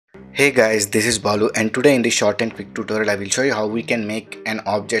Hey guys, this is Balu, and today in this short and quick tutorial I will show you how we can make an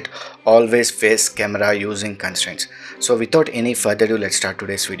object always face camera using constraints. So without any further ado, let's start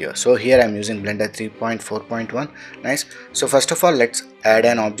today's video. So here I'm using Blender 3.4.1. Nice. So first of all, let's add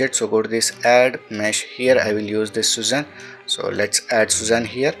an object. So go to this add mesh. Here I will use this Suzanne. So let's add Suzanne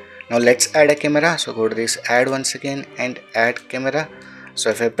here. Now let's add a camera. So go to this add once again and add camera.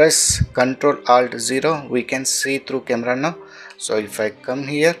 So if I press Ctrl Alt 0, we can see through camera now. So if I come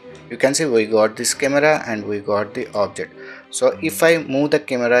here, you can see we got this camera and we got the object. So if I move the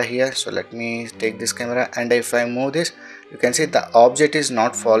camera here, so let me take this camera, and if I move this, you can see the object is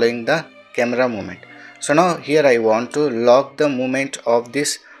not following the camera movement. So now here I want to lock the movement of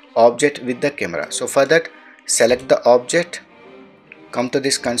this object with the camera. So for that, select the object, come to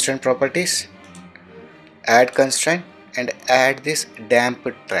this constraint properties, add constraint, and add this damp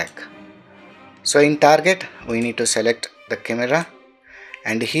track. So in target we need to select the camera,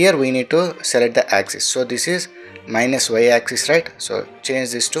 and here we need to select the axis. So this is minus y axis, right? So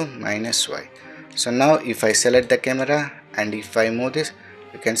change this to minus y. So now if I select the camera and if I move this,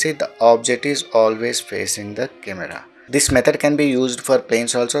 you can see the object is always facing the camera. This method can be used for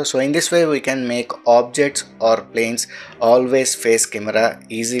planes also. So in this way we can make objects or planes always face camera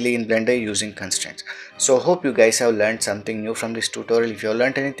easily in Blender using constraints. So hope you guys have learned something new from this tutorial. If you have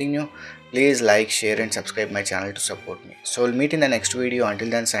learned anything new, please like, share and subscribe my channel to support me. So we'll meet in the next video. Until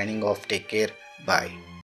then, signing off. Take care. Bye.